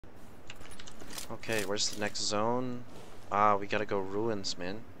Okay, where's the next zone? Ah, we gotta go ruins,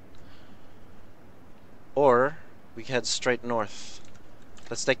 man. Or we head straight north.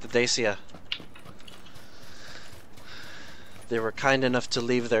 Let's take the Dacia. They were kind enough to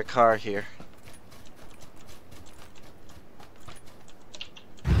leave their car here.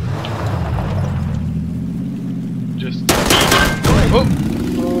 Just. Oh,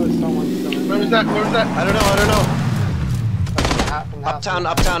 someone's coming. Where was that? Where was that? I don't know. Uptown.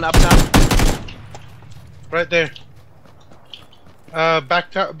 Right there.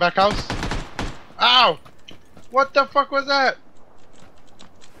 Back house. Ow! What the fuck was that?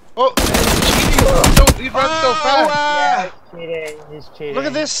 Oh, he runs so fast. Yeah, he's cheating. Look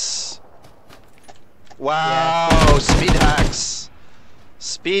at this. Wow, speed hacks.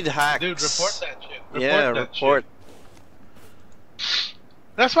 Speed hacks. Dude, report that shit. Report. Shit.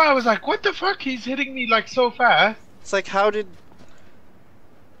 That's why I was like, what the fuck? He's hitting me like so fast. It's like, how did...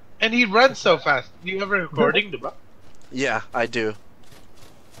 And he runs so fast. You ever recording the bro? Yeah, I do.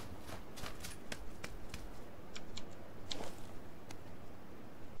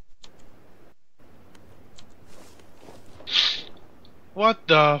 What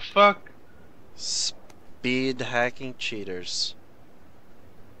the fuck? Speed hacking cheaters.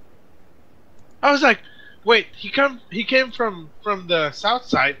 I was like, wait, he came from the south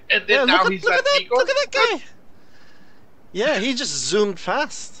side, and then now he's at Eagle? Look at that guy. Yeah, he just zoomed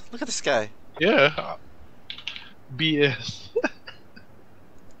fast. Look at this guy. Yeah. BS.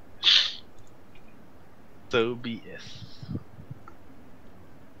 So BS.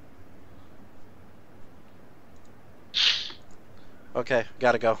 Okay,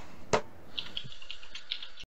 gotta go.